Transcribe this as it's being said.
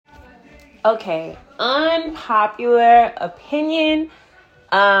Okay, unpopular opinion.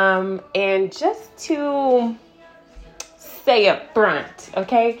 And just to say up front,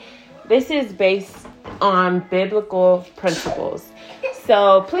 okay, this is based on biblical principles.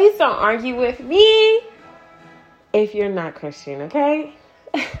 So please don't argue with me if you're not Christian, okay?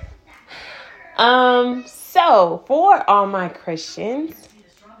 So for all my Christians,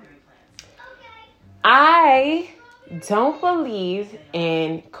 I don't believe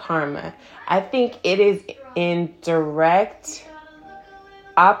in karma. I think it is in direct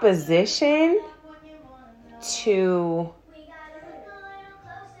opposition to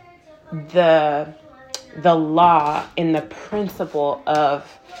the law and the principle of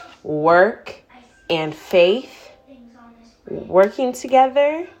work and faith working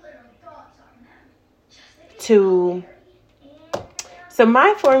together so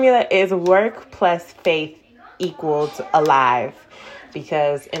my formula is work plus faith equals alive,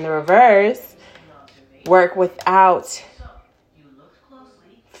 because in the reverse, work without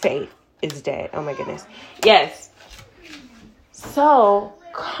faith is dead. Oh my goodness. Yes. So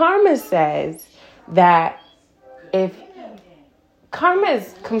karma says that if karma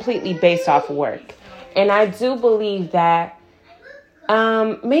is completely based off work, and I do believe that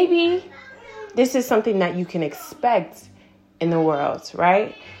maybe this is something that you can expect in the world,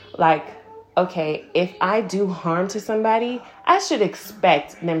 right? Like, okay, if I do harm to somebody, I should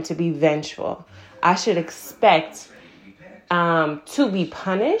expect them to be vengeful. I should expect to be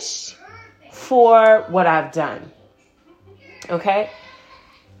punished for what I've done. Okay?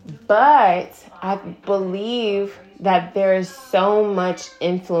 But I believe that there is so much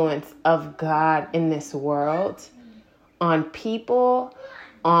influence of God in this world on people,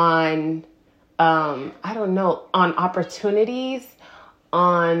 on on opportunities,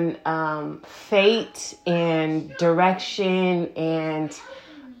 on fate and direction and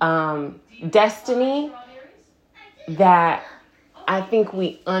destiny, that I think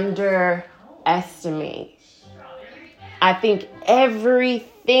we underestimate. I think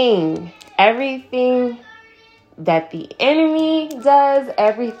everything that the enemy does,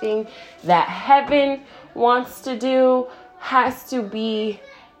 everything that heaven wants to do, has to be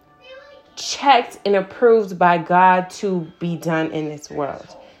checked and approved by God to be done in this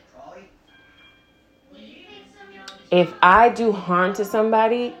world. If I do harm to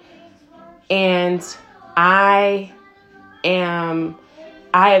somebody and I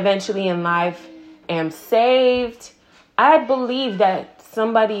eventually in life am saved, I believe that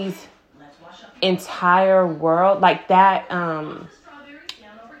somebody's entire world, like that,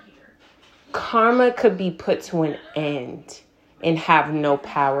 karma could be put to an end and have no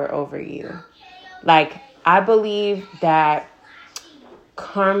power over you. Like, I believe that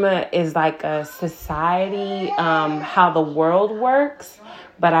karma is like a society, how the world works,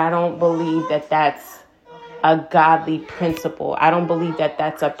 but I don't believe that that's a godly principle. I don't believe that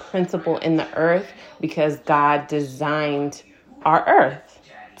that's a principle in the earth, because God designed our earth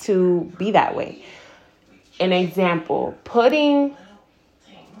to be that way. An example, putting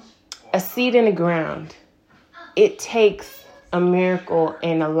a seed in the ground, it takes a miracle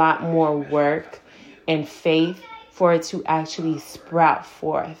and a lot more work and faith for it to actually sprout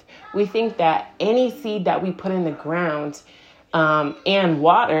forth. We think that any seed that we put in the ground and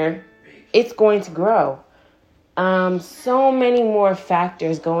water, it's going to grow. So many more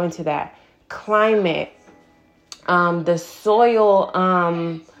factors go into that. Climate, the soil,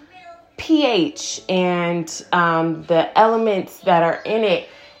 pH, and the elements that are in it.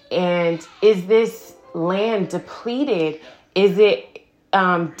 And is this land depleted? Is it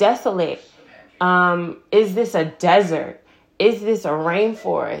desolate? Is this a desert? Is this a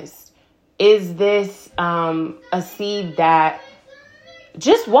rainforest? Is this a seed that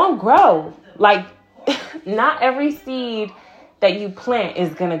just won't grow? Like, not every seed that you plant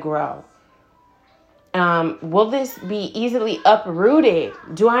is going to grow. Will this be easily uprooted?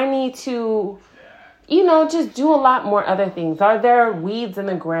 Do I need to, just do a lot more other things? Are there weeds in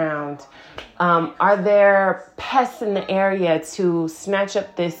the ground? Are there pests in the area to snatch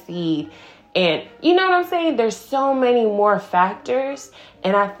up this seed? And you know what I'm saying? There's so many more factors.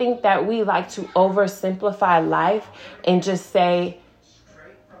 And I think that we like to oversimplify life and just say,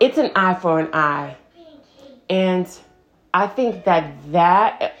 it's an eye for an eye. And I think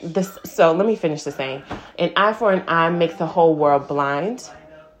so let me finish the saying. An eye for an eye makes the whole world blind.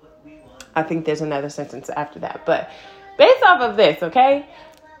 I think there's another sentence after that. But based off of this, okay,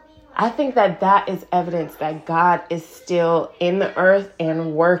 I think that is evidence that God is still in the earth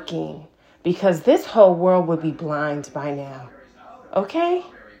and working, because this whole world would be blind by now. Okay?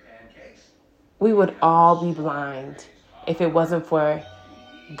 We would all be blind if it wasn't for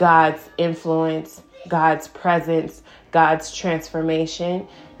God's influence, God's presence, God's transformation,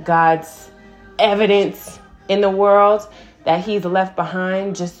 God's evidence in the world that he's left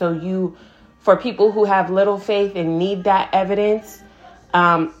behind, just so for people who have little faith and need that evidence,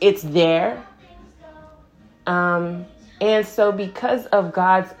 it's there. And so because of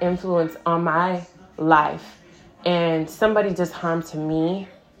God's influence on my life, and somebody just harmed to me,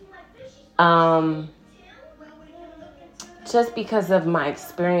 just because of my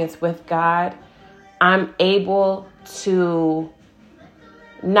experience with God, I'm able to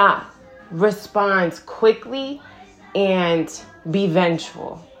not respond quickly and be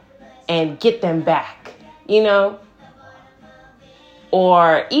vengeful and get them back,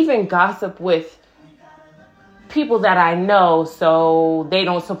 or even gossip with people that I know so they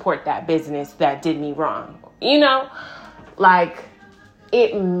don't support that business that did me wrong. Like,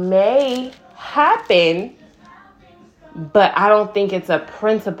 it may happen, but I don't think it's a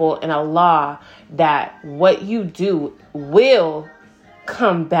principle and a law that what you do will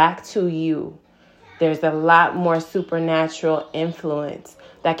come back to you. There's a lot more supernatural influence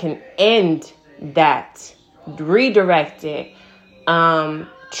that can end that, redirect it,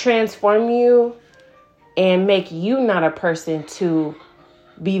 transform you, and make you not a person to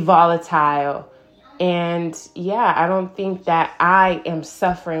be volatile. And I don't think that I am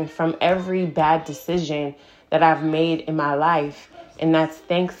suffering from every bad decision that I've made in my life. And that's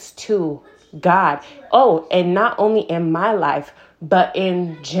thanks to God. Oh, and not only in my life, but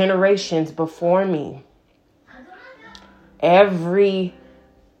in generations before me. Every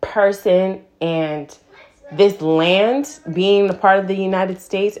person and this land being a part of the United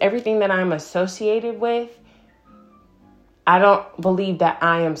States, everything that I'm associated with, I don't believe that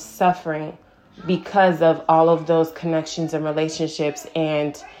I am suffering because of all of those connections and relationships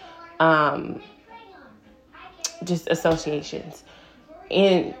and just associations.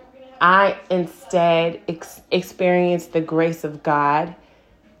 And I instead experience the grace of God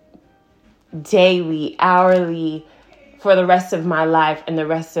daily, hourly, for the rest of my life and the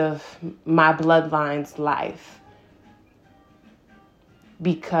rest of my bloodline's life.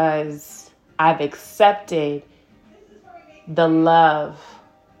 Because I've accepted the love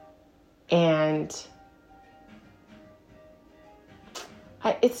and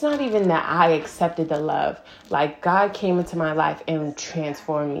it's not even that I accepted the love. Like, God came into my life and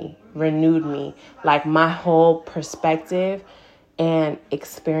transformed me, renewed me. Like, my whole perspective and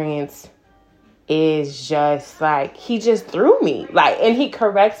experience is just like, he just threw me. Like, and he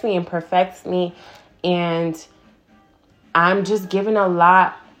corrects me and perfects me. And I'm just given a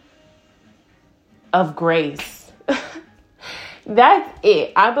lot of grace. That's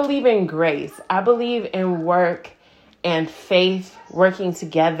it. I believe in grace. I believe in work and faith working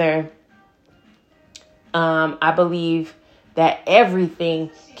together. I believe that everything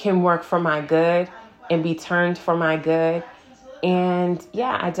can work for my good and be turned for my good. And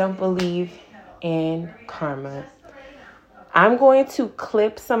I don't believe in karma. I'm going to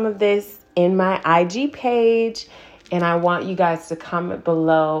clip some of this in my IG page, and I want you guys to comment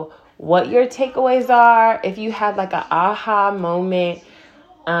below what your takeaways are. If you had like an aha moment,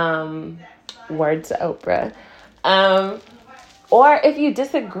 word to Oprah, or if you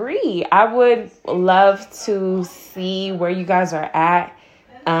disagree, I would love to see where you guys are at.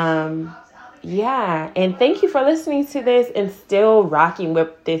 And thank you for listening to this and still rocking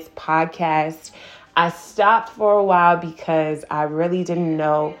with this podcast. I stopped for a while because I really didn't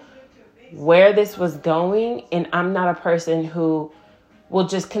know where this was going, and I'm not a person who will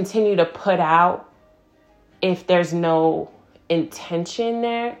just continue to put out if there's no intention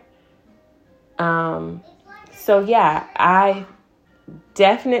there. I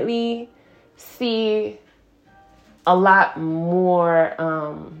definitely see a lot more,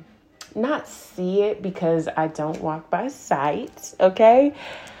 not see it because I don't walk by sight, okay?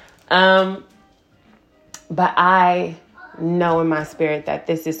 But I know in my spirit that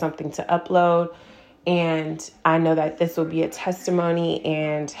this is something to upload, and I know that this will be a testimony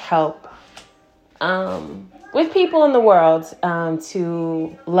and help with people in the world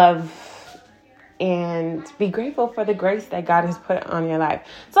to love and be grateful for the grace that God has put on your life.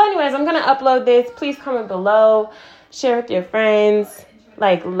 So anyways, I'm going to upload this. Please comment below, share with your friends.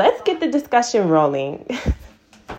 Like, let's get the discussion rolling.